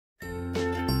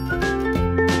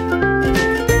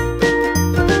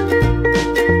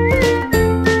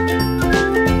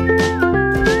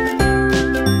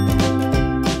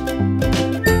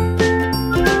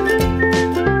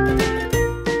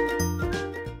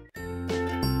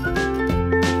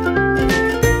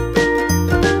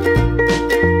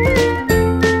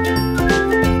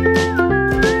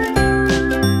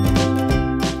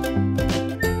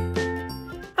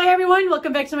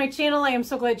channel. I am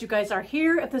so glad you guys are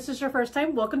here. If this is your first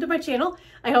time, welcome to my channel.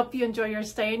 I hope you enjoy your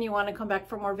stay and you want to come back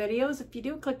for more videos. If you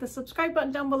do, click the subscribe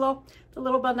button down below, the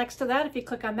little bell next to that. If you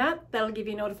click on that, that'll give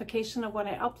you a notification of when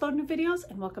I upload new videos.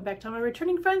 And welcome back to my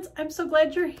returning friends. I'm so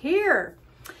glad you're here.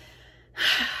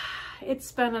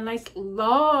 It's been a nice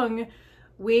long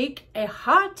week, a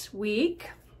hot week.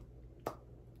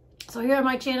 So here on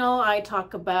my channel, I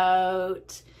talk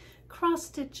about cross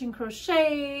stitch and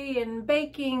crochet and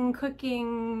baking,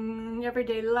 cooking,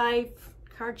 everyday life,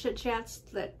 car chit chats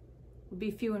that will be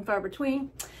few and far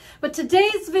between. But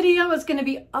today's video is going to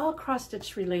be all cross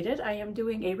stitch related. I am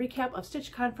doing a recap of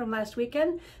stitchcon from last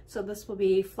weekend. So this will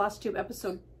be Flosstube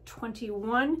episode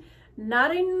 21.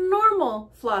 Not a normal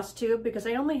floss tube because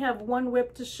I only have one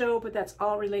whip to show, but that's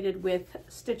all related with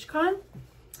stitchcon.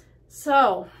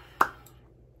 So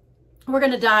we're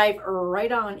going to dive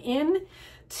right on in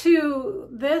to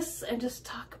this and just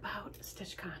talk about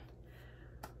stitchcon.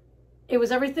 It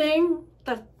was everything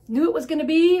that I knew it was going to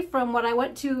be from what I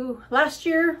went to last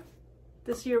year.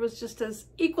 This year was just as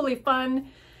equally fun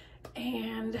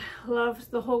and loved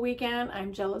the whole weekend.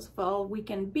 I'm jealous of all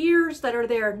weekend beers that are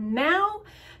there now,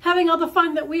 having all the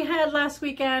fun that we had last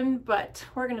weekend, but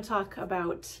we're going to talk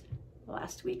about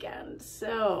last weekend.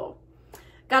 So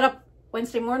got up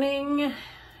Wednesday morning,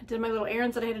 did my little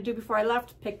errands that I had to do before I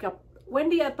left, pick up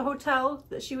Wendy at the hotel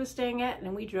that she was staying at,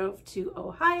 and we drove to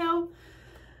Ohio.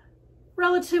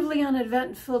 Relatively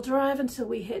uneventful drive until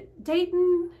we hit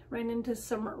Dayton, ran into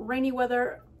some rainy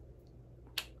weather.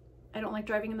 I don't like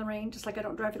driving in the rain, just like I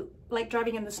don't like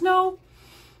driving in the snow.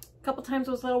 A couple times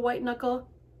it was a little white knuckle.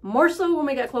 More so when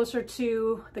we got closer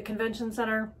to the convention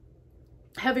center.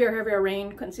 Heavier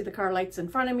rain. Couldn't see the car lights in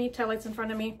front of me, tail lights in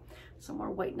front of me. Some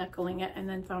more white knuckling it, and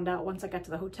then found out once I got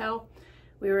to the hotel,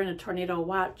 we were in a tornado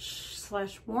watch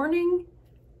 / warning.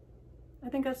 I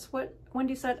think that's what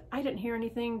Wendy said. I didn't hear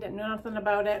anything, didn't know nothing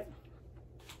about it.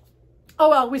 Oh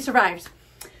well, we survived.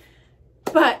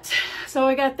 But, so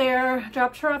I got there,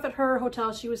 dropped her off at her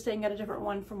hotel. She was staying at a different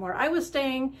one from where I was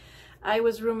staying. I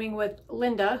was rooming with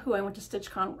Linda, who I went to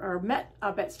stitchcon, or met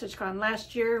up at stitchcon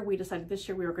last year. We decided this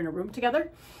year we were gonna room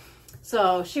together.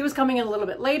 So she was coming in a little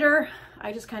bit later.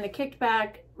 I just kind of kicked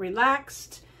back,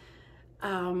 relaxed.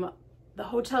 The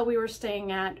hotel we were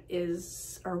staying at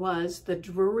was the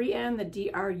Drury Inn, the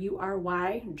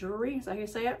D-R-U-R-Y, Drury, is that how you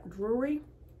say it? Drury.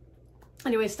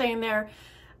 Anyway, staying there.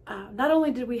 Not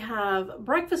only did we have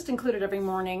breakfast included every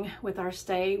morning with our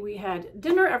stay, we had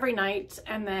dinner every night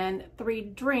and then 3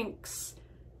 drinks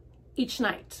each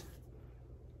night.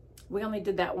 We only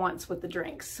did that once with the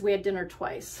drinks. We had dinner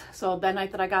twice. So that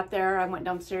night that I got there, I went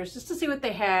downstairs just to see what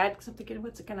they had, because I'm thinking,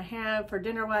 what's it gonna have for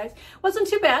dinner-wise? Wasn't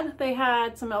too bad. They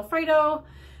had some Alfredo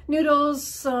noodles,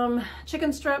 some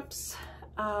chicken strips.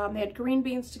 They had green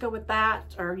beans to go with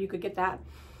that, or you could get that.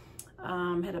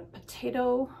 Had a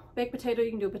baked potato, you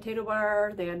can do a potato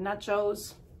bar. They had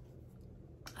nachos.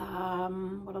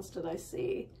 What else did I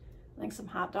see? I think some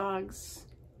hot dogs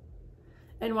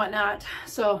and whatnot.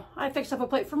 So I fixed up a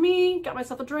plate for me, got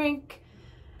myself a drink,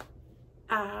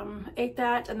 ate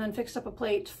that, and then fixed up a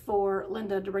plate for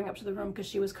Linda to bring up to the room because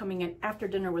she was coming in after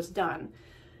dinner was done,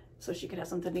 so she could have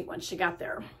something to eat when she got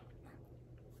there.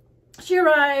 She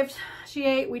arrived, she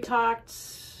ate, we talked,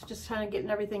 just kind of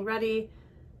getting everything ready.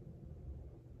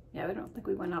 Yeah, I don't think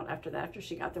we went out after that. After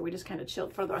she got there, we just kind of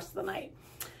chilled for the rest of the night.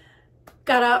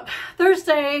 Got up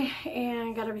Thursday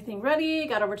and got everything ready,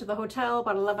 got over to the hotel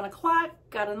about 11 o'clock,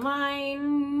 got in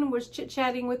line, was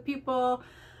chit-chatting with people,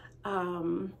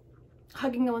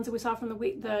 hugging the ones that we saw from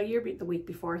the year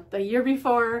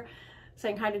before,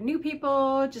 saying hi to new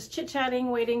people, just chit-chatting,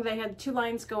 waiting. They had 2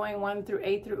 lines going, one through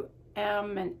A through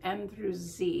M and M through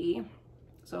Z.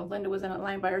 So Linda was in a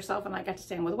line by herself and I got to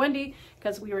stand with Wendy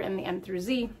because we were in the M through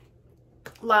Z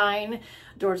line.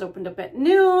 Doors opened up at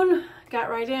noon, got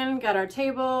right in, got our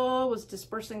table, was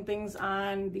dispersing things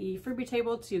on the freebie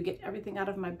table to get everything out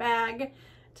of my bag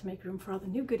to make room for all the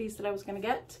new goodies that I was going to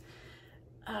get.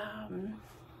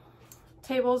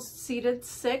 Tables seated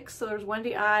 6, so there's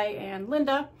Wendy, I, and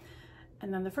Linda.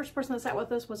 And then the first person that sat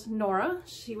with us was Nora.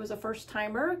 She was a first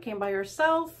timer, came by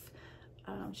herself.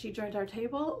 She joined our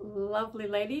table, lovely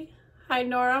lady. Hi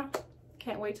Nora,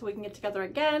 can't wait till we can get together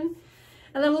again.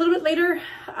 And then a little bit later,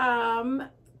 Pam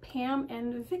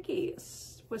and Vicky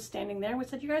was standing there. We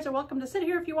said, you guys are welcome to sit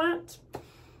here if you want.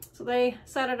 So they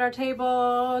sat at our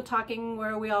table, talking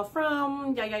where are we all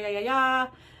from, yeah.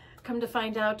 Come to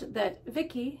find out that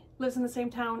Vicky lives in the same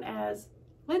town as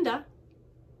Linda.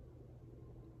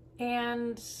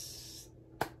 And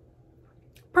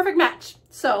perfect match.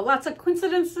 So lots of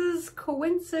coincidences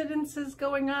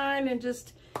going on, and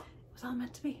just, it was all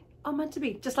meant to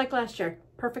be, just like last year.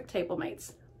 perfect table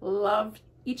mates. Loved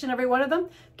each and every one of them.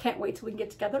 Can't wait till we can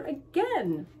get together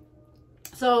again.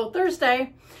 So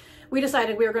Thursday, we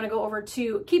decided we were going to go over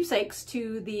to Keepsakes,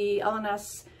 to the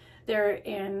LNS there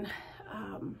in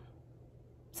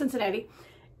Cincinnati,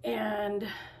 and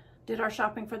did our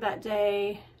shopping for that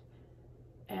day,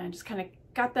 and just kind of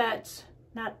got that,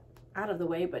 not out of the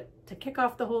way, but to kick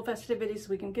off the whole festivities so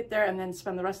we can get there and then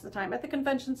spend the rest of the time at the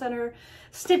convention center,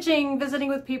 stitching, visiting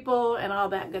with people, and all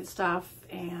that good stuff.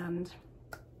 And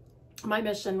my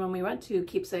mission when we went to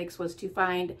Keepsakes was to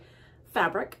find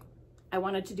fabric. I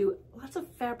wanted to do lots of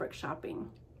fabric shopping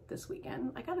this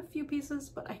weekend. I got a few pieces,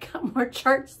 but I got more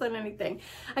charts than anything.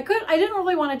 I didn't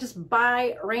really want to just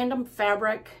buy random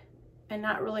fabric and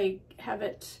not really have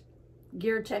it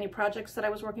geared to any projects that I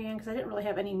was working on, because I didn't really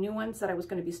have any new ones that I was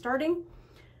going to be starting.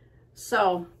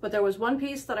 So, but there was one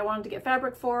piece that I wanted to get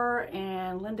fabric for,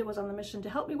 and Linda was on the mission to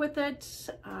help me with it.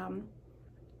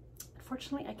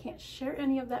 Unfortunately, I can't share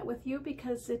any of that with you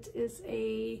because it is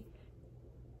a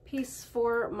piece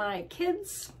for my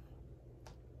kids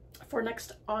for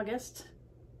next August,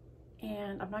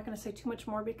 and I'm not going to say too much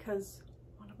more because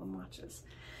one of them watches,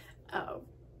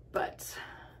 but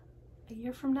a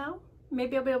year from now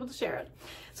maybe I'll be able to share it.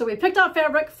 So we picked out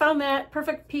fabric, found that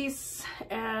perfect piece,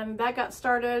 and that got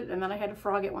started, and then I had to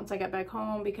frog it once I got back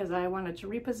home because I wanted to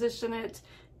reposition it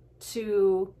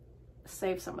to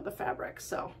save some of the fabric.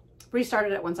 So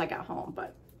restarted it once I got home,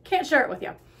 but can't share it with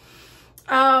you.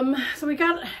 So we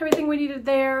got everything we needed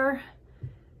there,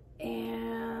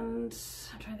 and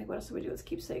I'm trying to think what else did we do with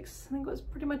Keepsakes. I think it was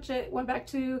pretty much it. Went back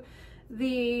to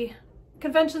the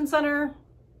convention center,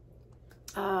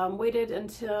 waited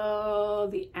until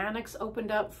the annex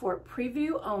opened up for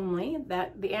preview only.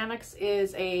 That the annex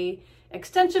is a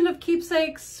extension of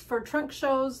Keepsakes for trunk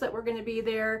shows that were going to be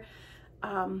there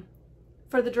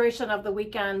for the duration of the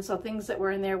weekend. So things that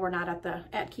were in there were not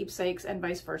at Keepsakes, and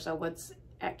vice versa. What's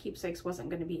at Keepsakes wasn't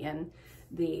going to be in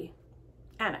the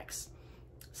annex.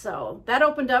 So that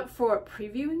opened up for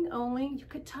previewing only. You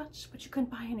could touch, but you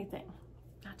couldn't buy anything.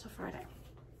 Not till Friday.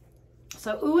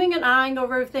 So oohing and eyeing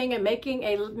over everything and making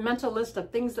a mental list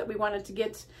of things that we wanted to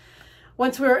get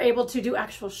once we were able to do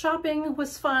actual shopping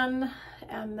was fun.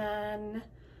 And then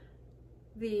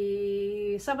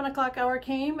the 7 o'clock hour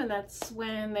came, and that's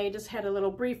when they just had a little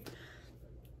brief,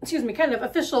 excuse me, kind of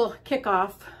official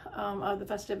kickoff of the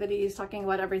festivities, talking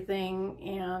about everything,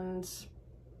 and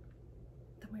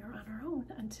then we were on our own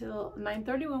until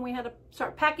 9:30 when we had to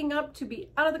start packing up to be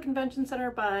out of the convention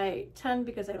center by 10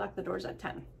 because they locked the doors at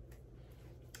 10.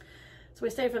 So we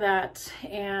stayed for that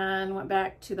and went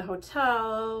back to the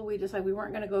hotel. We decided we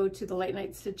weren't going to go to the late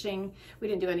night stitching. We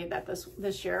didn't do any of that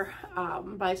this year.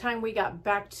 By the time we got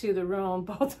back to the room,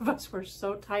 both of us were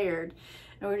so tired.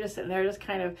 And we were just sitting there just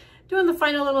kind of doing the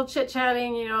final little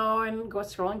chit-chatting, you know, and go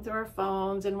scrolling through our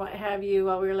phones and what have you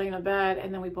while we were laying in bed.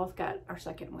 And then we both got our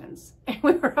second wins. And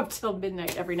we were up till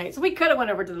midnight every night. So we could have went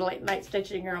over to the late night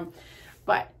stitching room.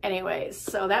 But anyways,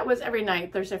 so that was every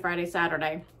night, Thursday, Friday,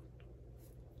 Saturday.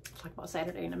 I'll talk about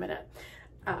Saturday in a minute.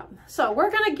 So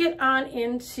we're going to get on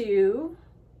into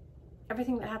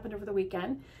everything that happened over the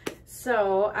weekend.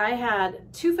 So I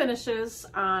had 2 finishes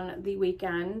on the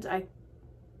weekend.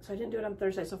 So I didn't do it on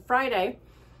Thursday. So Friday,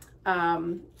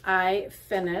 I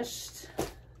finished,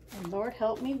 and Lord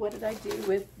help me, what did I do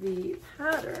with the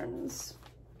patterns?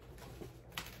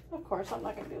 Of course, I'm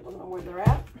not going to be able to know where they're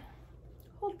at.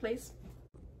 Hold, please.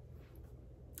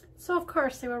 So of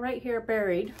course, they were right here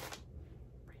buried.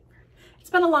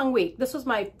 It's been a long week. This was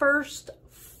my first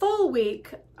full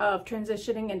week of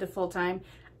transitioning into full-time.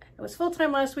 I was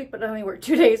full-time last week, but I only worked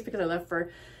 2 days because I left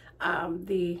for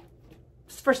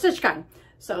stitchcon.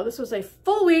 So this was a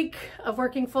full week of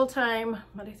working full-time,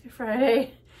 Monday through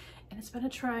Friday, and it's been a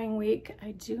trying week.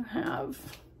 I do have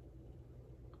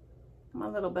my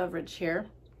little beverage here.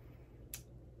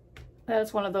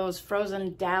 That's one of those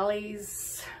frozen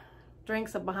Dali's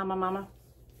drinks of Bahama Mama.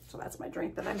 So that's my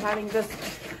drink that I'm having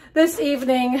this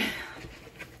evening.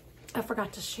 I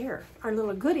forgot to share our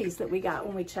little goodies that we got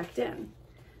when we checked in.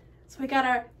 So we got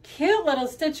our cute little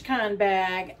StitchCon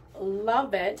bag.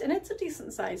 Love it. And it's a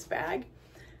decent sized bag.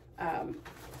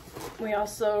 We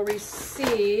also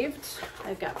received,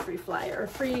 I've got free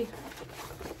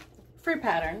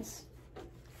patterns.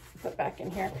 Put back in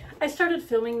here. I started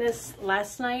filming this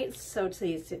last night. So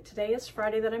today is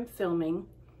Friday that I'm filming.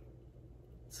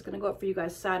 It's going to go up for you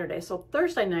guys Saturday. So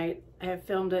Thursday night, I have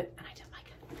filmed it and I didn't like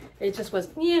it. It just was,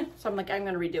 yeah. So I'm like, I'm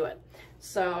going to redo it.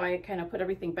 So I kind of put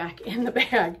everything back in the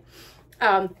bag.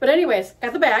 But anyways,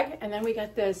 got the bag. And then we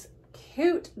got this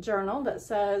cute journal that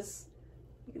says,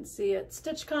 you can see it,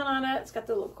 stitchcon on it. It's got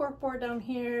the little cork board down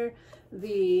here.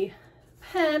 The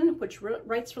pen, which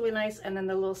writes really nice, and then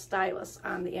the little stylus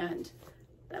on the end.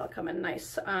 That'll come in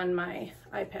nice on my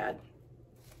iPad.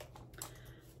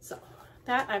 So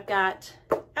that I've got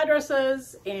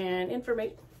addresses and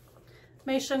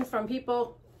information from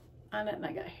people on it, and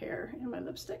I got hair in my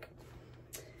lipstick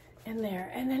in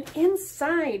there. And then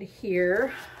inside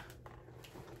here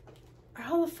are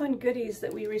all the fun goodies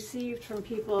that we received from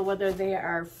people, whether they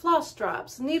are floss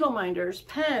drops, needle minders,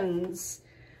 pens,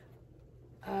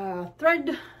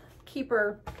 thread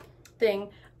keeper thing.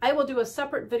 I will do a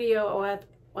separate video.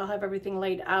 I'll have everything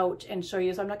laid out and show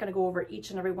you, so I'm not going to go over each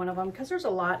and every one of them because there's a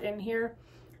lot in here.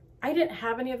 I didn't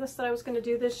have any of this that I was going to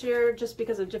do this year just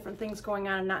because of different things going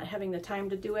on and not having the time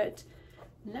to do it.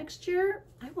 Next year,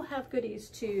 I will have goodies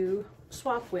to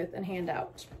swap with and hand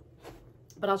out,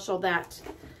 but I'll show that,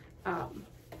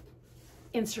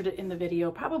 insert it in the video,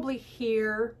 probably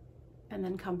here, and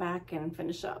then come back and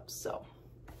finish up. So,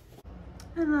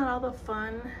 and then all the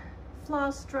fun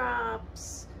floss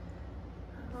drops.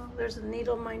 Oh, there's a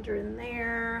needle minder in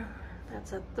there.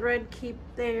 That's a thread keep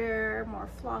there. More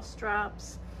floss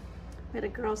drops. We had a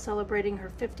girl celebrating her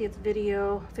 50th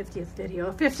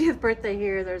birthday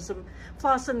here. There's some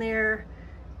floss in there,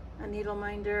 a needle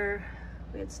minder.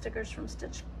 We had stickers from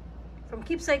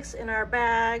Keepsakes in our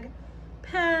bag.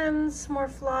 Pens, more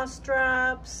floss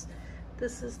drops.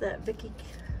 This is that Vicki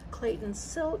Clayton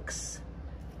Silks.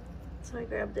 So I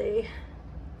grabbed a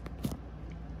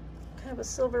kind of a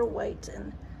silver, white,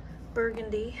 and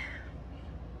burgundy.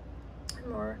 And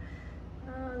more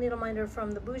needle minder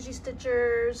from the Bougie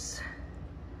Stitchers.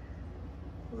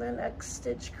 Lynn X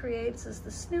Stitch Creates is the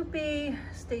Snoopy.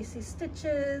 Stacy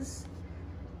Stitches.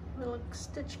 Little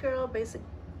Stitch Girl Basic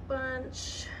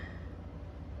Bunch.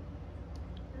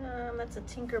 That's a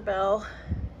Tinkerbell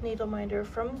needle minder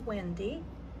from Wendy.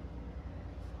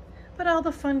 But all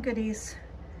the fun goodies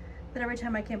that every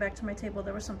time I came back to my table,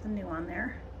 there was something new on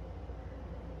there.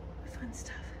 Fun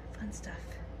stuff, fun stuff.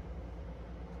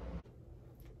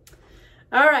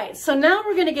 All right, so now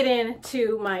we're gonna get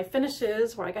into my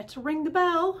finishes where I got to ring the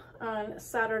bell on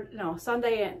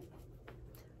Sunday and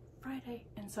Friday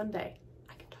and Sunday.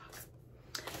 I can talk.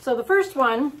 So the first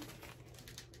one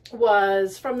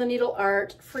was from the Needle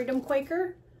Art Freedom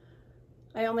Quaker.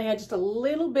 I only had just a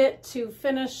little bit to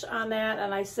finish on that,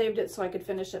 and I saved it so I could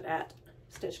finish it at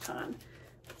StitchCon.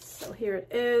 So here it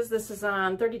is. This is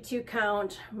on 32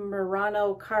 count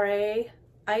Murano Carré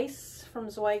Ice from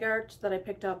Zweigart that I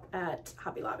picked up at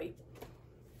Hobby Lobby.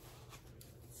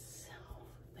 So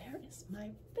there is my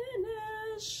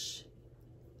finish.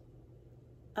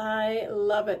 I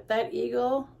love it. That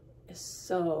eagle is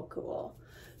so cool.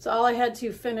 So all I had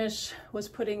to finish was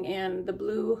putting in the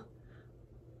blue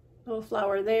little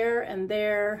flower there, and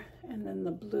then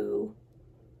the blue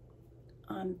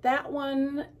on that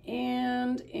one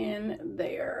and in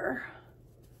there.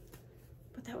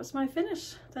 But that was my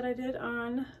finish that I did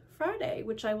on Friday,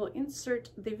 which I will insert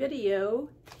the video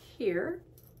here.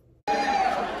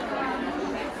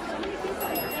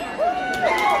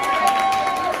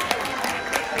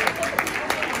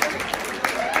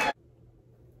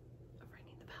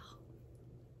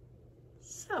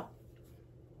 So,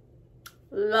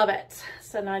 love it.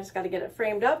 So now I just got to get it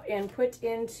framed up and put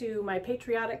into my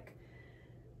patriotic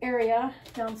area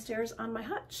downstairs on my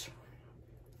hutch.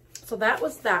 So that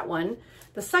was that one.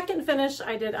 The second finish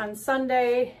I did on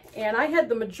Sunday, and I had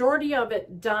the majority of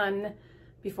it done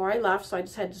before I left, so I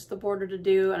just had the border to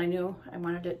do, and I knew I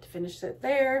wanted it to finish it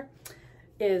there,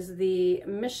 is the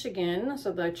Michigan,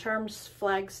 so the Charms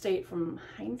Flag State from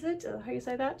Heinz, is that how you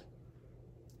say that?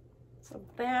 So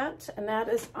that, and that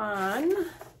is on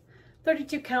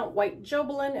 32 count white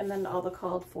Jobelin, and then all the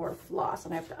called for floss,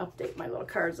 and I have to update my little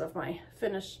cards of my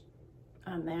finish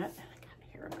on that. I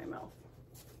got hair in my mouth.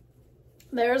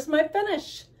 There's my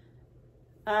finish.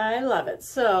 I love it.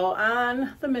 So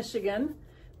on the Michigan,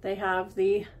 they have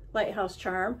the Lighthouse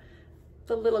Charm.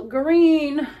 The little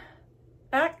green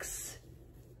X,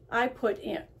 I put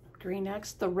in, green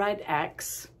X, the red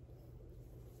X.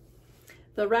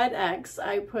 The red X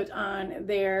I put on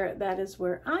there. That is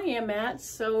where I am at.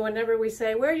 So whenever we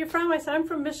say, where are you from? I said, I'm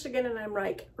from Michigan, and I'm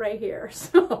right here.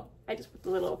 So I just put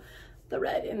the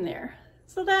red in there.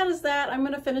 So that is that. I'm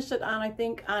going to finish it on, I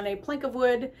think, on a plank of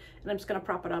wood, and I'm just going to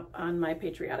prop it up on my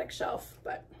patriotic shelf.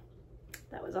 But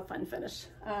that was a fun finish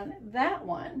on that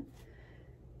one.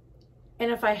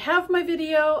 And if I have my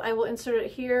video, I will insert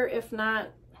it here. If not,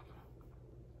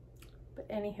 but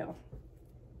anywho.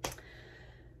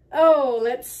 Oh,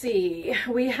 let's see.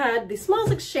 We had the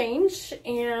Smalls Exchange,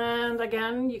 and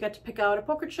again, you got to pick out a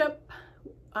poker chip.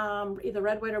 Either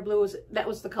red, white, or blue. That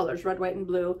was the colors, red, white, and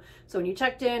blue. So when you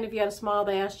checked in, if you had a small,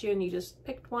 they asked you, and you just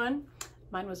picked one.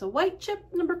 Mine was a white chip,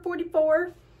 number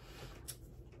 44.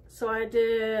 So I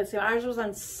did, so ours was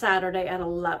on Saturday at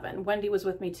 11. Wendy was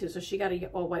with me too, so she got a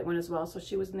all white one as well. So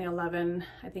she was in the 11.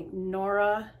 I think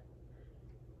Nora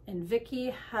and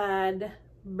Vicky had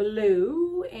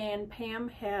blue and Pam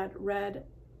had red.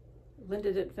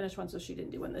 Linda didn't finish one, so she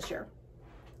didn't do one this year,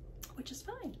 which is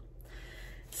fine.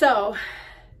 So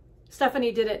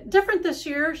Stephanie did it different this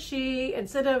year. She,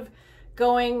 instead of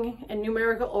going in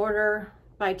numerical order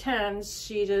by tens,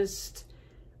 she just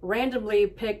randomly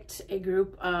picked a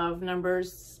group of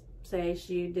numbers. Say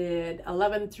she did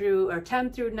 11 through, or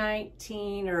 10 through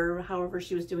 19, or however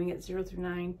she was doing it, 0 through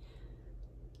 9.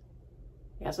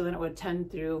 Yeah, so then it would 10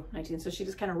 through 19. So she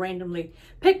just kind of randomly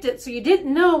picked it. So you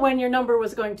didn't know when your number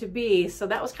was going to be. So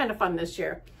that was kind of fun this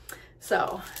year.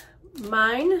 So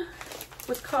mine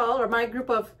was called, or my group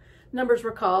of numbers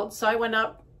were called. So I went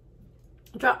up,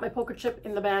 dropped my poker chip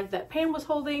in the bag that Pam was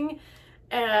holding.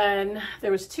 And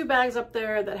there was 2 bags up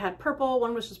there that had purple.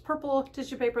 One was just purple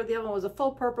tissue paper. The other one was a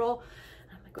full purple.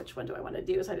 I'm like, which one do I want to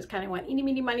do? So I just kind of went eeny,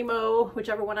 meeny, miny, mo.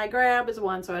 Whichever one I grab is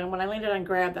one. So when I landed on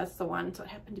grab, that's the one. So it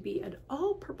happened to be an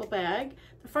all purple bag.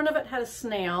 The front of it had a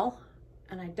snail.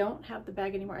 And I don't have the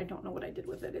bag anymore. I don't know what I did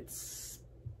with it. It's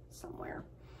somewhere.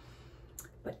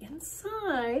 But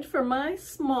inside, for my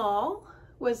small,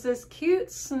 was this cute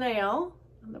snail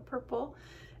on the purple.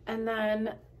 And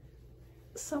then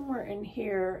somewhere in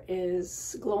here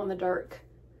is glow-in-the-dark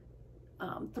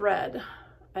thread.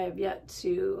 I have yet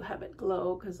to have it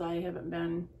glow because I haven't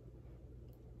been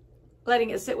letting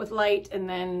it sit with light and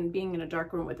then being in a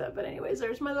dark room with it. But anyways,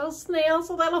 there's my little snail,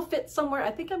 so that'll fit somewhere.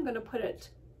 I think I'm going to put it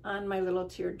on my little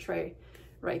tiered tray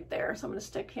right there. So I'm going to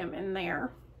stick him in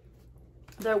there.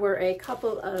 There were a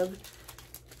couple of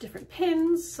different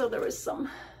pins. So there was some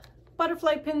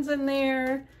butterfly pins in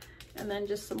there, and then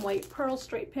just some white pearl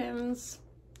straight pins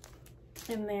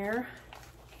in there.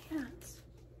 And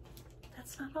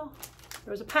that's not all.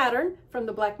 There was a pattern from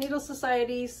the Black Needle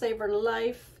Society, Save Her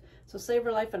Life. So Save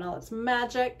Her Life and all its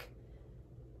magic.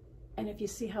 And if you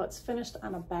see how it's finished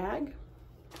on a bag,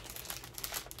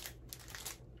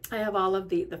 I have all of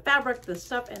the fabric, the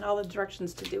stuff, and all the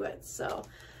directions to do it. So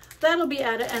that'll be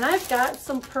added. And I've got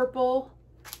some purple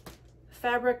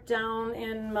fabric down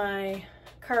in my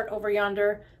cart over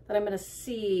yonder that I'm going to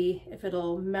see if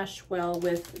it'll mesh well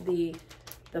with the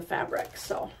fabric.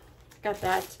 So got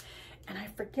that. And I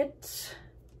forget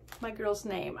my girl's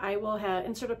name. I will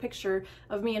insert a picture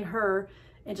of me and her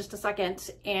in just a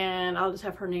second, and I'll just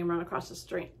have her name run across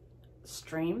the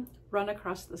run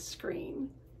across the screen.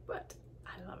 But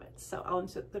I love it. So I'll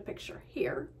insert the picture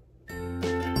here.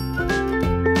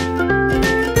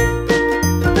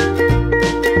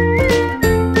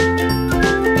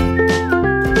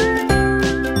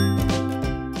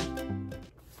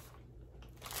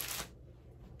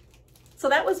 So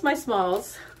that was my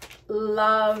smalls.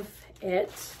 Love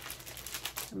it.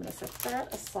 I'm going to set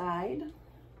that aside.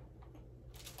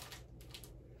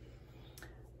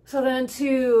 So then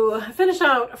to finish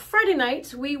out Friday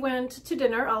night, we went to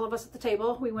dinner, all of us at the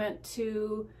table. We went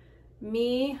to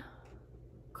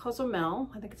Cozumel,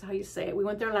 I think it's how you say it. We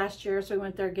went there last year, so we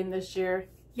went there again this year.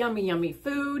 Yummy, yummy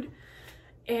food.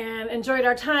 And enjoyed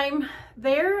our time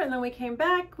there. And then we came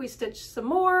back, we stitched some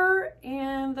more,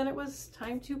 and then it was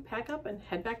time to pack up and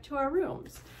head back to our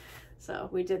rooms. So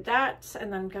we did that,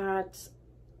 and then got,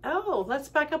 oh, let's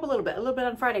back up a little bit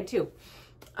on Friday too.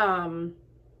 I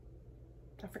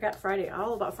forgot Friday,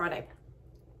 all about Friday.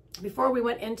 Before we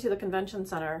went into the convention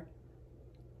center,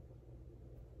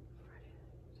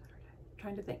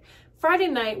 trying to think. Friday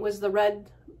night was the Red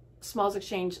Smalls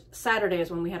Exchange. Saturday is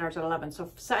when we had ours at 11.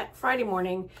 So Friday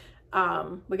morning,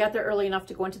 we got there early enough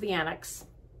to go into the annex.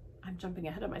 I'm jumping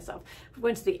ahead of myself. We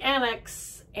went to the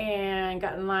annex and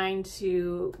got in line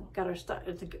to get our stuff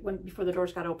before the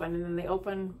doors got open. And then they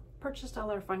opened, purchased all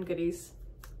our fun goodies.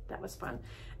 That was fun.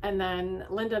 And then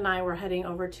Linda and I were heading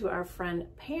over to our friend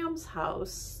Pam's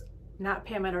house. Not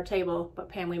Pam at our table, but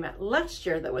Pam we met last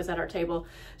year that was at our table.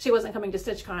 She wasn't coming to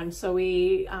stitchcon, so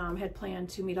we had planned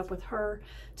to meet up with her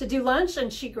to do lunch,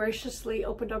 and she graciously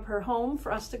opened up her home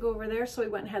for us to go over there. So we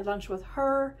went and had lunch with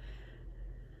her.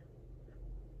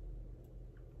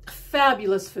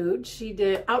 Fabulous food. She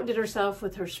outdid herself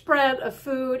with her spread of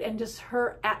food and just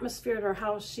her atmosphere at her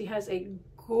house. She has a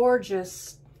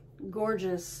gorgeous,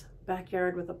 gorgeous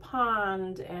backyard with a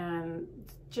pond, and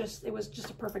it was just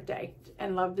a perfect day,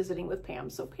 and loved visiting with Pam.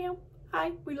 So Pam,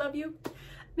 hi, we love you,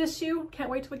 miss you, can't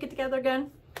wait till we get together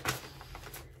again.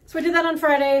 So we did that on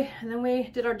Friday, and then we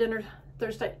did our dinner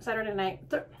Saturday night,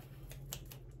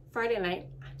 Friday night.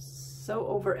 I'm so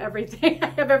over everything. I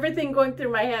have everything going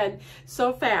through my head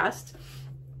so fast.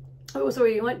 Oh, so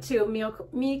we went to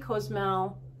Me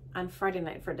Cosmel on Friday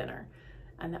night for dinner,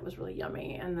 and that was really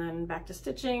yummy. And then back to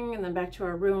stitching, and then back to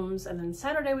our rooms. And then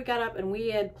Saturday we got up and we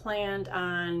had planned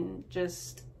on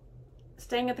just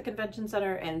staying at the convention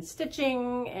center and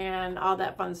stitching and all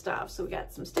that fun stuff. So we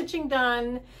got some stitching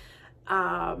done.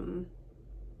 Went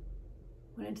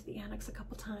into the annex a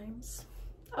couple times,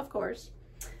 of course.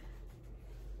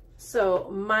 So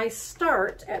my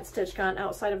start at StitchCon,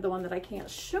 outside of the one that I can't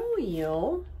show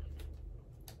you,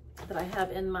 that I have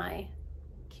in my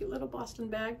cute little Boston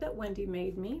bag that Wendy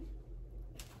made me.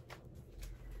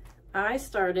 I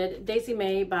started Daisy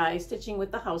May by Stitching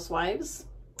with the Housewives,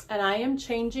 and I am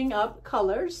changing up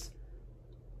colors.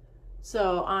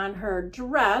 So on her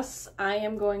dress, I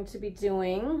am going to be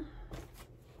doing,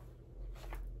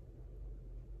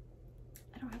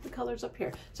 I don't have the colors up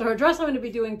here. So her dress, I'm going to be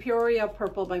doing Peoria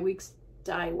Purple by Weeks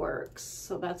Dye Works.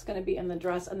 So that's going to be in the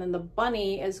dress. And then the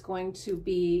bunny is going to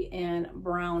be in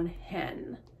Brown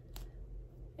Hen.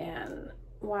 And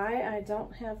why I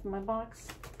don't have my box?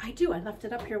 I do. I left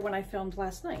it up here when I filmed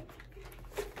last night.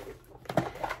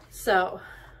 So,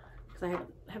 because I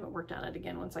haven't worked on it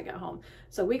again once I got home.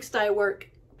 So Weeks Dye Work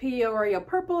Peoria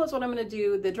Purple is what I'm going to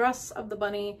do. The dress of the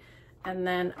bunny. And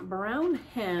then Brown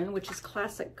Hen, which is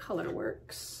Classic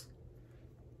Colorworks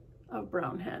of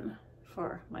Brown Hen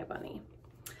for my bunny.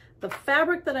 The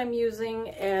fabric that I'm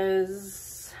using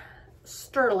is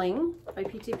Sterling by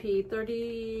PTP,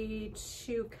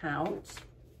 32 count.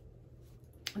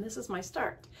 And this is my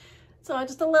start. So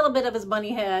just a little bit of his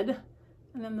bunny head,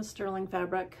 and then the Sterling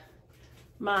fabric.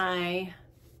 My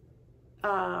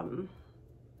Grime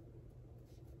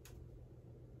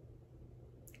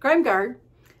Guard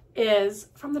is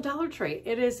from the Dollar Tree.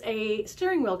 It is a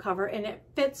steering wheel cover, and it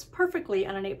fits perfectly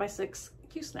on an 8x6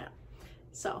 Q-snap.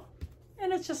 So,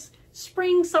 and it's just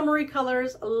spring summery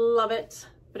colors, love it.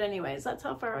 But anyways, that's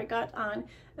how far I got on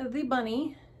the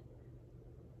bunny.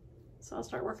 So I'll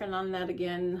start working on that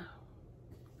again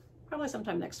probably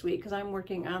sometime next week, because I'm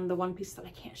working on the one piece that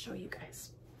I can't show you guys.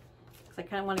 Because I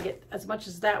kind of want to get as much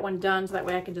as that one done, so that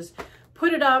way I can just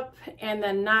put it up and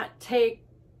then not take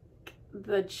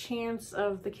the chance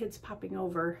of the kids popping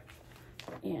over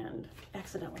and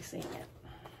accidentally seeing it.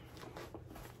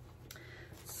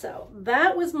 So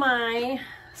that was my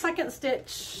second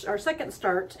stitch, or second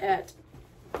start at,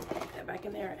 back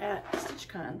in there at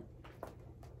StitchCon.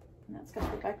 And that's gonna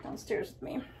go back downstairs with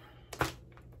me.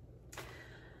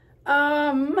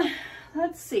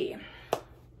 Let's see.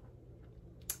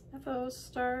 FO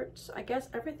start, I guess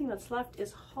everything that's left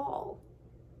is haul.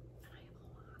 And I have a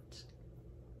lot.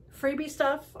 Freebie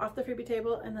stuff off the freebie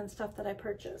table, and then stuff that I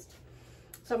purchased.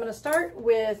 So I'm gonna start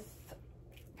with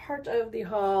part of the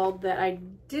haul that I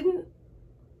didn't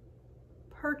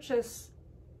purchase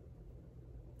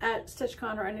at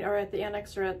StitchCon or at the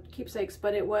Annex or at Keepsakes,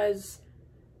 but it was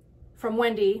from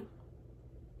Wendy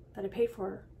that I paid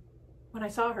for when I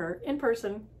saw her in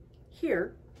person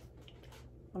here.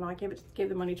 Well, no, I gave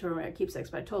the money to her at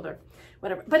Keepsakes, but I told her,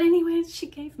 whatever. But anyways, she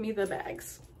gave me the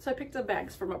bags. So I picked the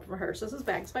bags up from her. So this is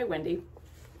Bags by Wendy.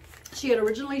 She had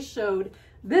originally showed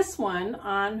this one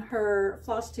on her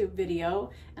Flosstube video,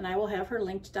 and I will have her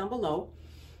linked down below.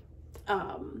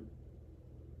 A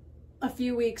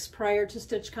few weeks prior to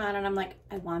StitchCon, and I'm like,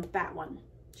 I want that one.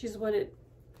 She's what it,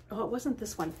 oh, it wasn't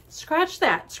this one. Scratch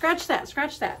that, scratch that,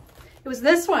 scratch that. It was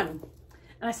this one.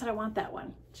 And I said, I want that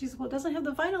one. She said, well, it doesn't have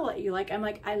the vinyl that you like. I'm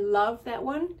like, I love that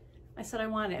one. I said, I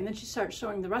want it. And then she started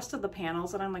showing the rest of the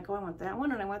panels, and I'm like, oh, I want that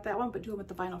one, and I want that one, but do them with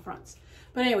the vinyl fronts.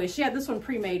 But anyway, she had this one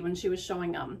pre-made when she was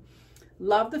showing them.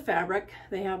 Love the fabric.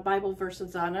 They have Bible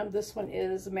verses on them. This one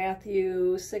is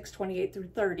Matthew 6:28 through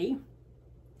 30.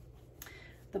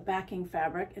 The backing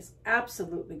fabric is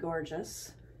absolutely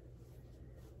gorgeous.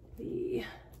 The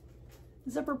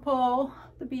zipper pull,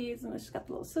 the beads, and it's got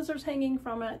the little scissors hanging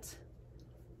from it.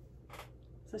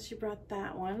 So she brought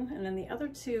that one. And then the other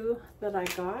two that I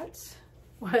got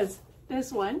was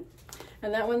this one.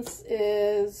 And that one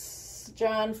is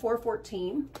John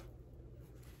 4:14.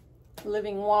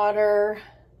 Living water,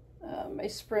 a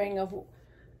spring of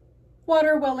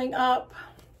water welling up.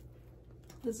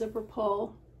 The zipper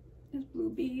pull is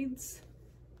blue beads.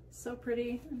 So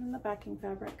pretty. And then the backing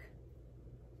fabric.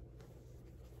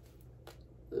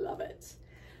 Love it.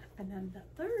 And then the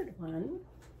third one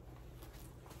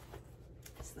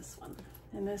is this one.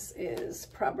 And this is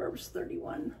Proverbs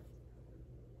 31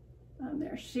 on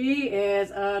there. She is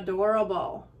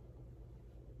adorable.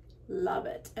 Love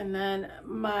it. And then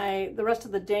the rest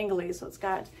of the danglies, so it's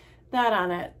got that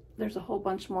on it. There's a whole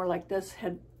bunch more like this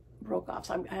had broke off.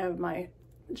 So I have my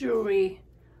jewelry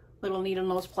little needle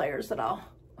nose pliers that I'll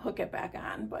hook it back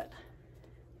on. But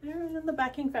And then the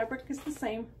backing fabric is the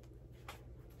same.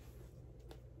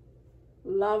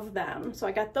 Love them. So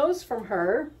I got those from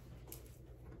her.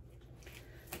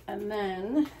 And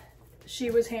then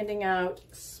she was handing out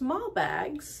small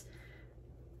bags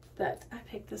that I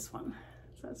picked this one.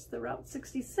 So that's the Route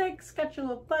 66, got your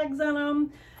little flags on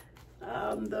them.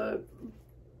 The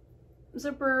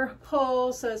zipper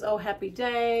pull says, oh, happy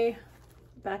day,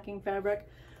 backing fabric.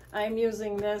 I'm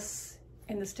using this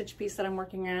in the stitch piece that I'm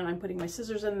working on. I'm putting my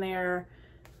scissors in there,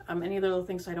 any other little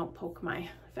things so I don't poke my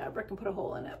fabric and put a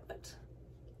hole in it, but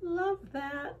love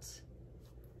that.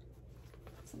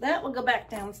 So that will go back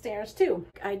downstairs too.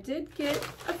 I did get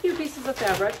a few pieces of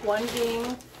fabric, one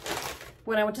being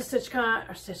when I went to stitchcon,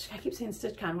 I keep saying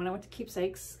stitchcon, when I went to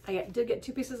Keepsakes, I did get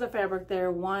 2 pieces of fabric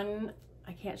there. One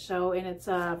I can't show, and it's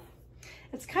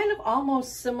kind of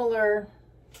almost similar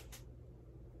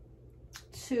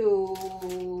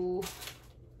to,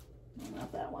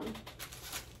 not that one,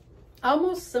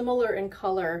 almost similar in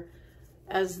color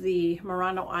as the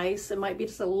Murano Ice. It might be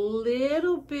just a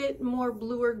little bit more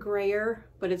bluer grayer,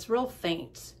 but it's real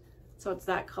faint. So it's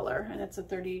that color, and it's a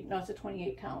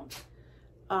 28 count.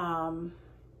 I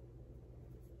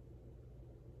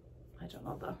don't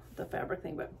know the fabric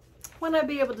thing, but when I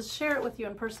be able to share it with you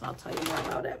in person, I'll tell you more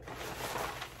about it.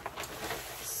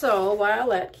 So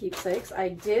while at Keepsakes, I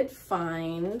did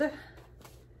find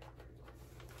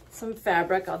some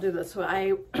fabric. I'll do this. So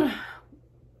I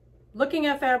looking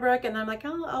at fabric, and I'm like,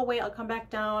 oh, I'll wait, I'll come back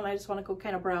down. I just want to go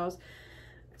kind of browse.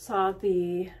 Saw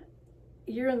the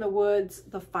Year in the Woods,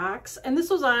 the Fox, and this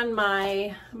was on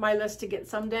my list to get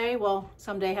someday. Well,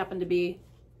 someday happened to be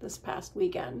this past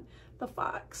weekend. The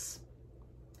Fox.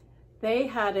 They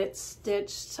had it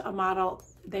stitched, a model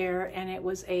there, and it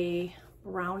was a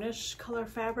brownish color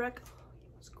fabric. Oh,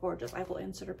 it was gorgeous. I will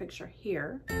insert a picture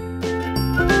here.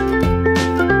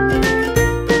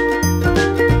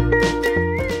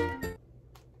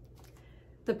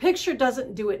 The picture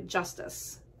doesn't do it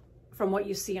justice from what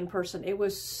you see in person. It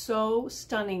was so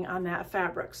stunning on that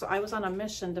fabric. So I was on a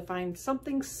mission to find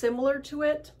something similar to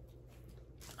it.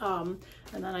 And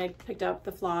then I picked up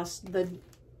the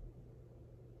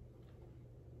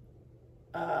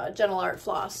Gentle Art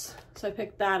floss. So I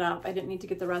picked that up. I didn't need to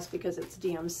get the rest because it's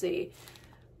DMC.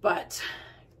 But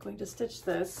I'm going to stitch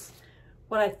this.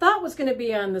 What I thought was going to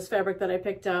be on this fabric that I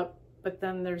picked up, but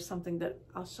then there's something that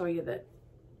I'll show you that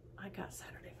I got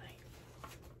Saturday night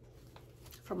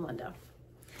from Linda.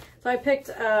 So I picked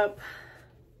up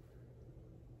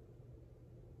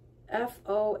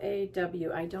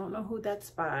FOAW. I don't know who that's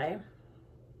by.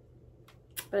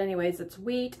 But anyways, it's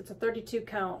wheat. It's a 32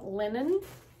 count linen.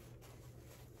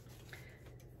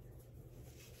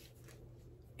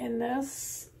 In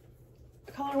this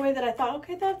colorway that I thought,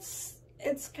 okay,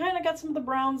 it's kind of got some of the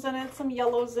browns in it, some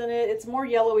yellows in it. It's more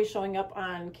yellowy showing up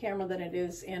on camera than it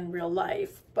is in real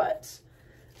life, but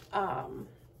to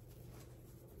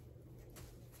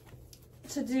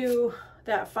do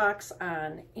that fox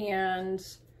on, and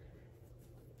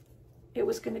it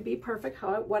was going to be perfect,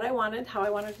 what I wanted, how I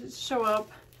wanted it to show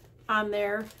up on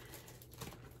there,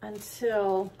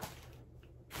 until,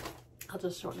 I'll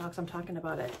just show it now because I'm talking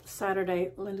about it.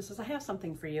 Saturday, Linda says, I have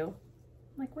something for you.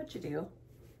 I'm like, what'd you do?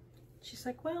 She's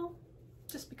like, well,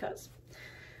 just because.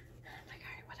 I'm like,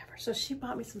 all right, whatever. So she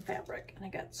bought me some fabric, and I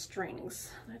got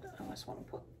strings. I just want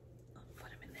to put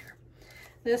them in there.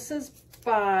 This is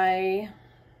by,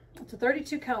 it's a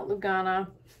 32 count Lugana.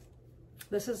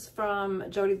 This is from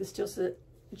Jodi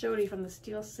from the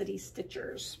Steel City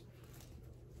Stitchers.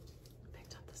 I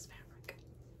picked up this fabric.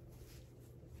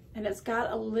 And it's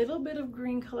got a little bit of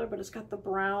green color, but it's got the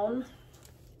brown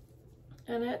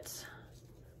in it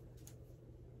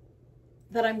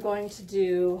that I'm going to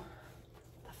do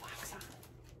the fox on.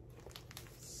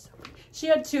 So, she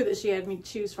had 2 that she had me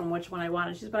choose from which one I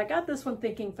wanted. She said, but I got this one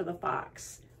thinking for the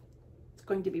fox. It's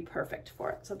going to be perfect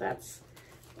for it. So that's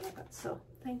what I got. So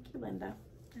thank you, Linda.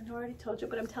 I already told you,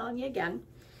 but I'm telling you again.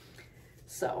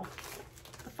 So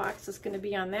the fox is going to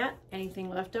be on that. Anything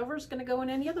left over is going to go in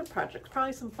any other projects,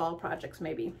 probably some fall projects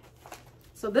maybe.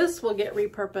 So this will get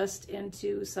repurposed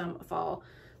into some fall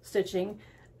stitching.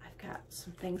 I've got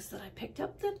some things that I picked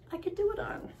up that I could do it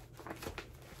on.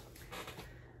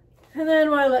 And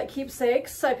then while at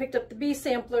Keepsakes, I picked up the Bee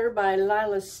Sampler by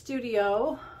Lila's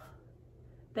Studio.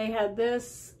 They had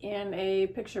this in a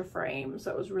picture frame,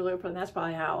 so it was really open. That's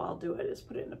probably how I'll do it, is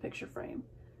put it in a picture frame.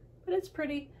 But it's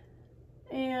pretty.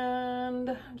 And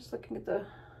I'm just looking at the,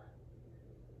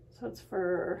 so it's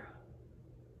for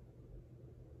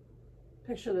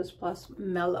Picture This Plus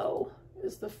Mellow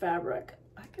is the fabric.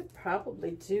 I could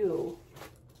probably do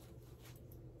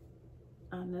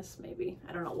on this maybe.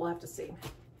 I don't know, we'll have to see.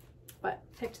 but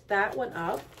picked that one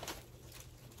up.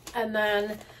 And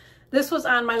then this was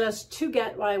on my list to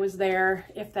get while I was there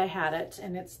if they had it.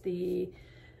 And it's the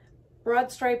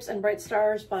Broad Stripes and Bright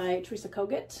Stars by Teresa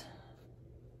Kogut.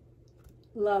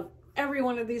 Love every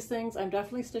one of these things. I'm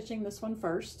definitely stitching this one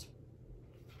first.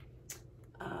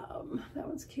 That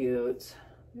one's cute.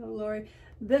 Lori.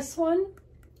 This one,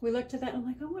 we looked at that and I'm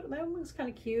like, oh, that one looks kind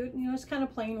of cute. You know, it's kind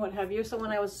of plain, what have you. So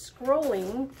when I was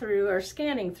scrolling through, or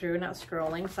scanning through, not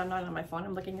scrolling, so I'm not on my phone,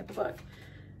 I'm looking at the book.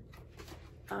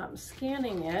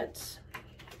 Scanning it,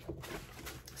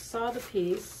 saw the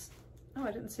piece. Oh,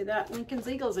 I didn't see that. Lincoln's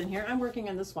Eagles in here. I'm working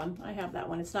on this one. I have that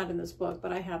one. It's not in this book,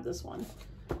 but I have this one.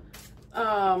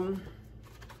 Oh,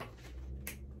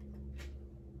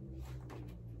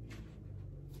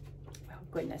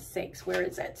 goodness sakes, where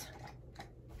is it?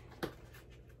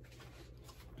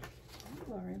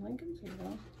 Glory, Lincoln's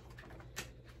Eagle.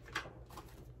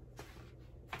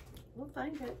 We'll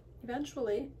find it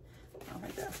eventually. Oh,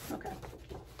 right there. Okay.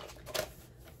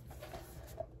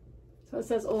 So it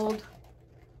says old,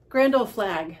 grand old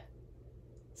flag.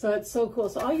 So it's so cool.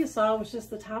 So all you saw was just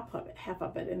the top of it, half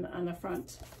of it on the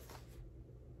front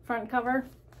cover.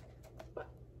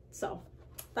 So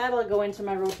that'll go into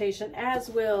my rotation, as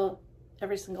will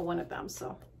every single one of them.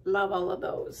 So love all of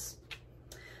those.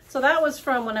 So that was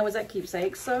from when I was at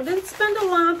Keepsakes. So didn't spend a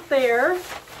lot there.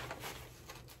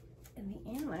 In the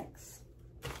annex,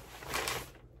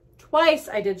 twice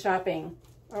I did shopping.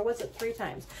 Or was it 3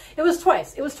 times? It was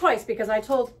twice. It was twice because I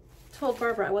told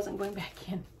Barbara I wasn't going back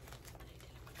in.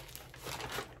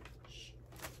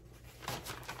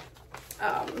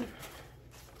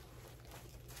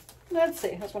 Let's see.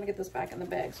 I just want to get this back in the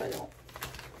bag so I don't,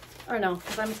 or no,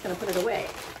 because I'm just going to put it away.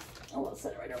 Oh, let's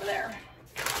set it right over there.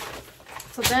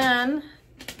 So then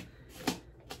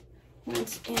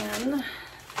went in.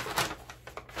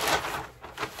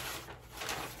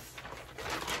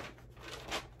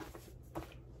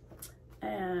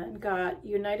 And got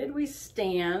United We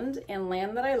Stand and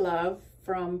Land That I Love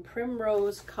from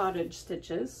Primrose Cottage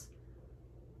Stitches.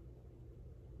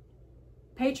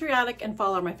 Patriotic and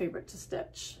Fall are my favorite to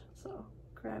stitch. So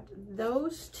grabbed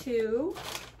those 2,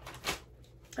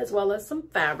 as well as some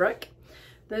fabric.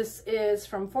 This is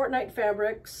from Fortnite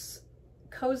Fabrics,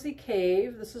 Cozy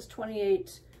Cave. This is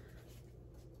 28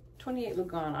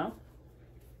 Lugana.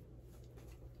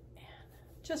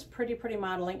 Just pretty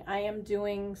modeling. I am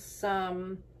doing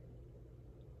some,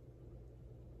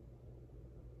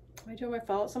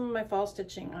 some of my fall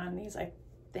stitching on these, I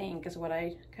think, is what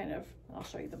I kind of, I'll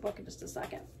show you the book in just a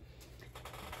second.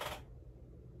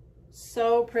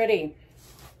 So pretty.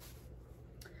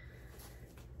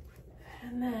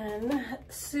 And then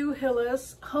Sue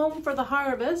Hillis, Home for the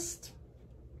Harvest.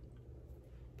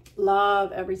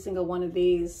 Love every single one of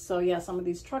these. So yeah, some of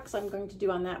these trucks I'm going to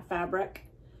do on that fabric.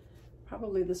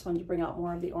 Probably this one to bring out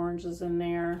more of the oranges in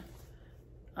there.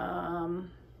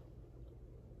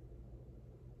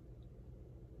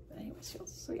 Anyways,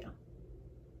 so yeah,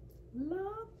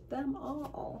 love them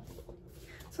all.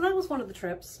 So that was one of the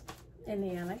trips in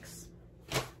the annex.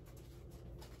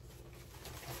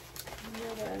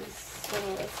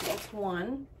 That's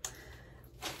 1.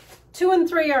 2 and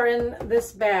 3 are in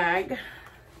this bag.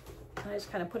 I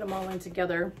just kind of put them all in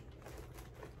together.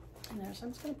 And there, so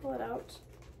I'm just going to pull it out.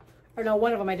 Or no,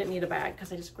 one of them I didn't need a bag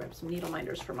because I just grabbed some needle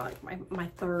minders for my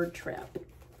 3rd trip.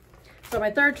 So my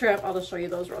 3rd trip, I'll just show you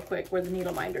those real quick, were the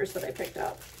needle minders that I picked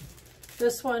up.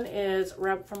 This one is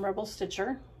from Rebel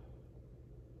Stitcher.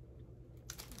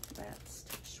 That's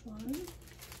Stitch 1.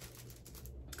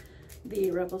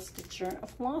 The Rebel Stitcher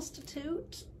of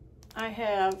Flosstube. I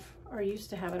have, or used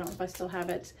to have, I don't know if I still have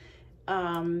it,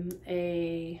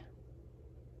 a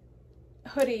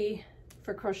hoodie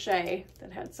for crochet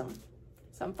that had some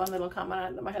fun little comment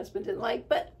on it that my husband didn't like,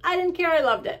 but I didn't care, I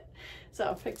loved it.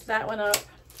 So picked that one up.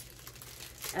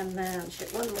 And then she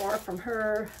had one more from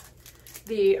her,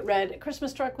 the red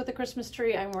Christmas truck with the Christmas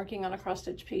tree. I'm working on a cross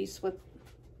stitch piece with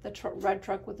the red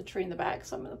truck with the tree in the back.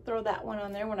 So I'm gonna throw that one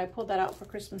on there when I pulled that out for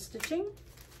Christmas stitching.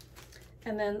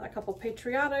 And then a couple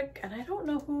patriotic, and I don't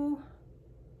know who,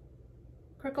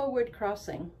 Cricklewood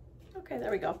Crossing. Okay, there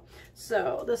we go.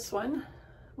 So this one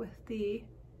with the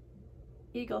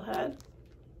eagle head.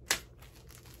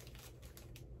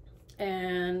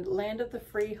 And Land of the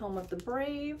Free, Home of the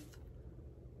Brave.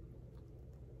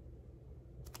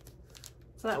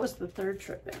 So that was the 3rd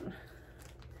trip in.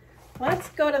 Let's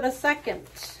go to the 2nd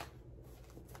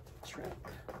trip.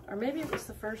 Or maybe it was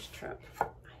the 1st trip. I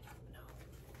don't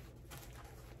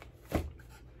know.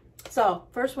 So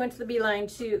first went to the Beeline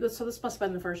to, so this must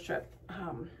have been the 1st trip.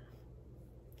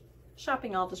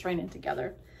 Shopping all just ran in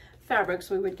together. Fabrics,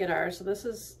 we would get ours. So this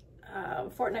is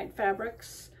Fortnite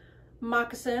Fabrics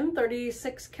moccasin,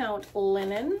 36 count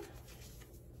linen.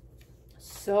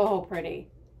 So pretty.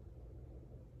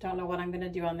 Don't know what I'm going to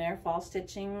do on there. Fall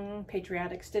stitching,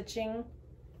 patriotic stitching.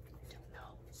 I don't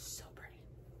know. So pretty.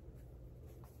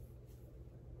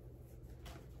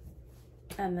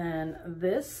 And then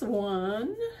this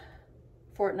one,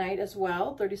 Fortnite as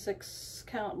well, 36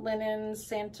 count linen,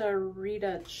 Santa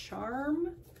Rita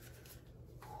charm.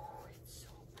 Oh, it's so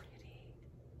pretty.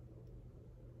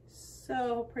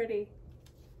 So pretty.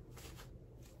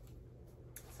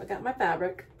 So I got my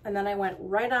fabric, and then I went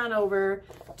right on over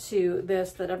to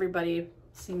this that everybody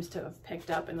seems to have picked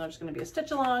up, and there's going to be a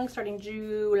stitch along starting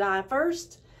July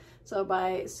 1st. So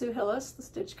by Sue Hillis, the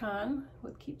stitchcon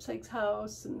with Keepsake's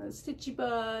House and the Stitchy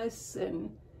Bus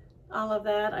and all of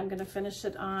that. I'm going to finish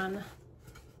it on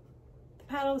the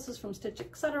paddle. This is from Stitch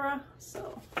Etc.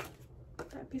 So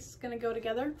that piece is going to go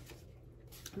together.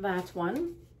 That's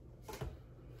one.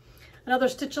 Another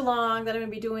stitch along that I'm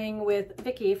going to be doing with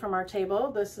Vicki from our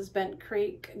table. This is Bent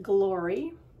Creek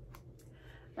Glory.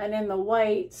 And in the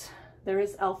white, there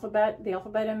is the alphabet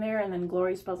in there, and then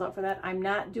Glory spells out for that. I'm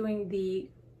not doing the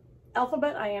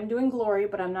alphabet. I am doing Glory,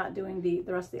 but I'm not doing the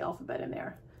rest of the alphabet in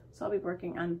there. So I'll be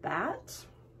working on that.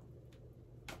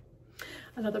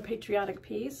 Another patriotic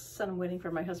piece, and I'm waiting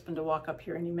for my husband to walk up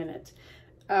here any minute.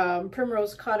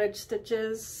 Primrose Cottage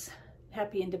Stitches,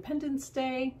 Happy Independence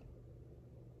Day.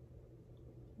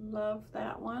 Love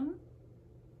that one.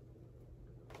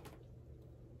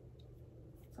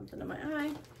 Something in my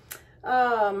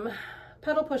eye.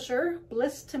 Petal Pusher,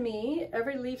 Bliss to Me.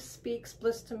 Every leaf speaks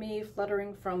bliss to me,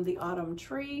 fluttering from the autumn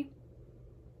tree.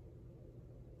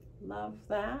 Love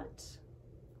that.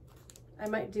 I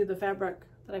might do the fabric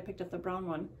that I picked up, the brown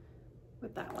one,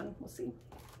 with that one. We'll see.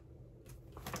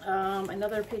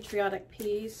 Another patriotic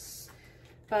piece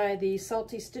by the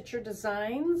Salty Stitcher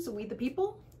Designs, We the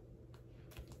People.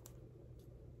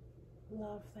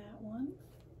 Love that one.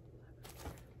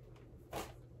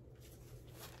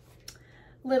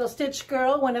 Little Stitch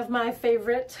Girl, one of my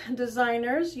favorite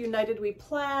designers, United We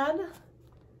Plaid.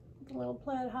 The little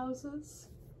plaid houses.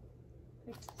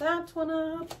 Picked that one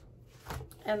up.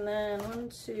 And then 1,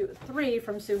 2, 3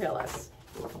 from Sue Hillis.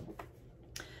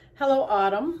 Hello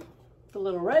Autumn, the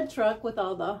little red truck with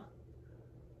all the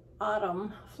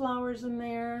autumn flowers in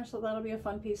there. So that'll be a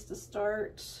fun piece to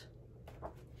start.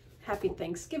 Happy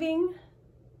Thanksgiving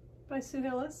by Sue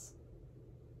Hillis.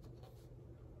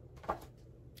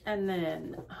 And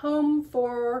then Home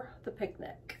for the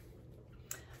Picnic.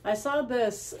 I saw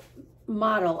this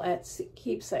model at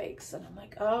Keepsakes, and I'm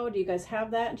like, oh, do you guys have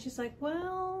that? And she's like,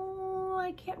 well,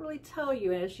 I can't really tell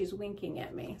you, as she's winking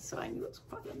at me. So I knew it was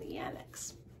probably in the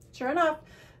annex. Sure enough,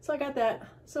 so I got that.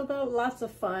 So lots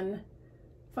of fun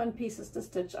pieces to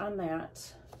stitch on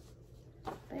that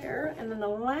there. And then the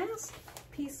last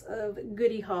piece of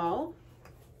goodie haul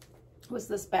was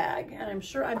this bag, and I'm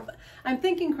sure I'm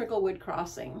thinking Cricklewood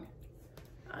Crossing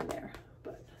on there,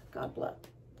 but God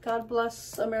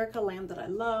bless America, land that I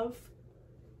love.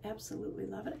 Absolutely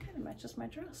love it. It kind of matches my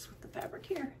dress with the fabric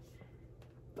here,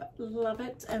 but love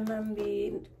it. And then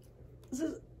the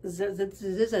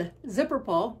zipper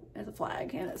pull as a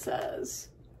flag, and it says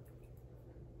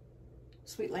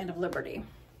Sweet Land of Liberty.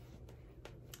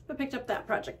 I picked up that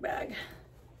project bag.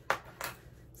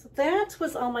 So that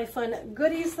was all my fun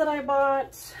goodies that I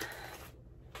bought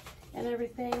and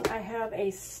everything. I have a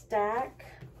stack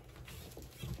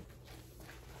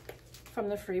from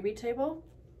the freebie table.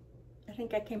 I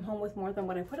think I came home with more than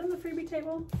what I put on the freebie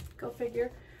table. Go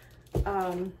figure.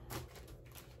 I'm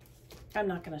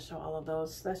not going to show all of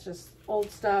those. That's just old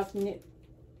stuff,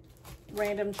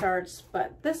 random charts.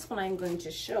 But this one I'm going to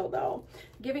show though.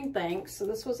 Giving Thanks. So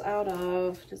this was out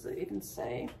of, does it even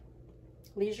say?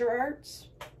 Leisure Arts.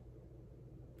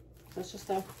 So it's just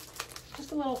a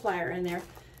little flyer in there,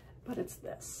 but it's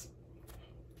this.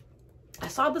 I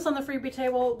saw this on the freebie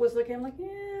table, was looking, I'm like,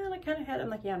 yeah, and I kind of had it. I'm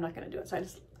like, yeah, I'm not going to do it. So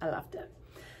I left it.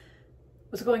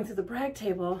 Was going through the brag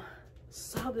table,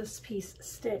 saw this piece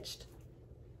stitched.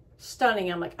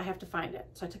 Stunning. I'm like, I have to find it.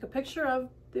 So I took a picture of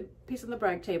the piece on the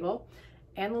brag table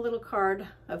and the little card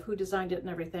of who designed it and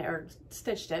everything, or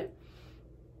stitched it.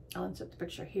 I'll insert the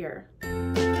picture here.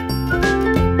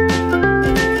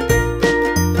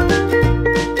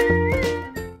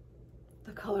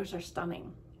 The colors are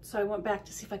stunning. So I went back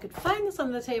to see if I could find this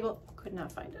on the table. Could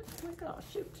not find it. I'm like, oh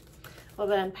shoot. Well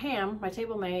then Pam, my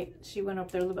table mate, she went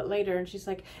up there a little bit later and she's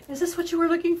like, is this what you were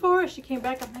looking for? She came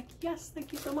back. I'm like, yes,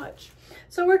 thank you so much.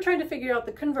 So we're trying to figure out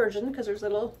the conversion because there's a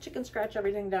little chicken scratch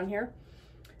everything down here.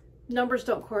 Numbers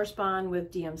don't correspond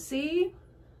with DMC.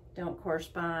 don't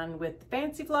correspond with the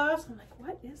fancy floss. I'm like,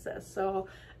 what is this? So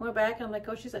I went back and I'm like,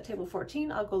 oh, she's at table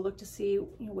 14. I'll go look to see, you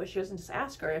know, what she is and just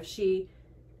ask her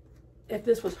if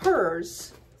this was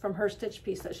hers from her stitch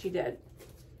piece that she did.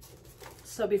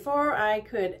 So before I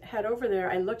could head over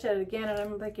there, I looked at it again and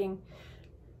I'm thinking,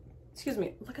 excuse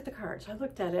me, look at the card. So I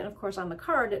looked at it, and of course on the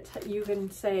card, you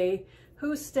can say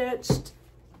who stitched.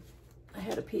 I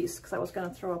had a piece because I was going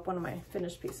to throw up one of my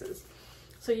finished pieces.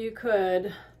 So you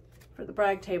could, for the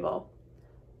brag table,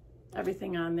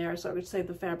 everything on there. So I would say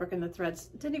the fabric and the threads.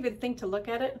 Didn't even think to look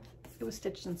at it. It was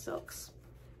stitched in silks.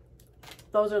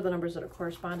 Those are the numbers that it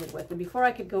corresponded with. And before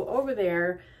I could go over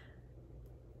there,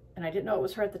 and I didn't know it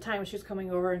was her at the time, she was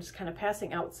coming over and just kind of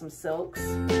passing out some silks.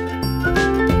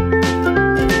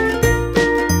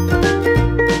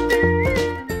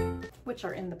 Which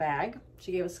are in the bag.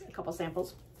 She gave us a couple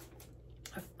samples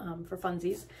for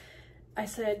funsies. I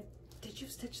said, did you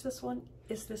stitch this one?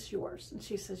 Is this yours? And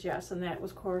she says yes, and that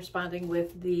was corresponding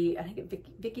with the, I think,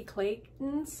 Vicky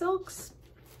Clayton silks.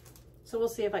 So we'll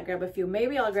see if I grab a few.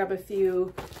 Maybe I'll grab a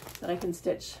few that I can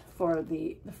stitch for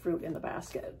the fruit in the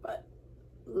basket, but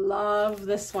love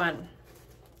this one.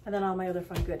 And then all my other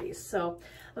fun goodies. So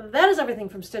that is everything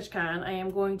from StitchCon. I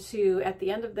am going to, at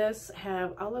the end of this,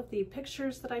 have all of the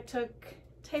pictures that I took,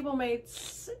 table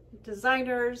mates,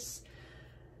 designers,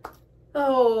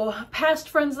 past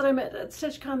friends that I met at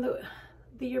StitchCon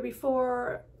the year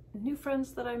before, new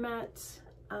friends that I met.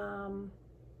 I'm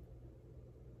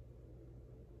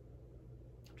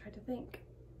trying to think.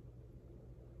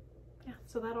 Yeah,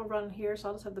 so that'll run here. So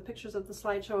I'll just have the pictures of the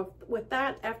slideshow with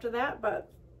that after that,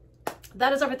 but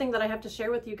that is everything that I have to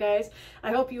share with you guys.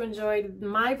 I hope you enjoyed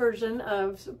my version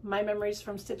of my memories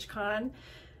from StitchCon,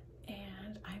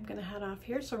 and I'm gonna head off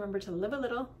here. So remember to live a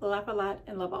little, laugh a lot,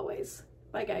 and love always.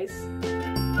 Bye guys.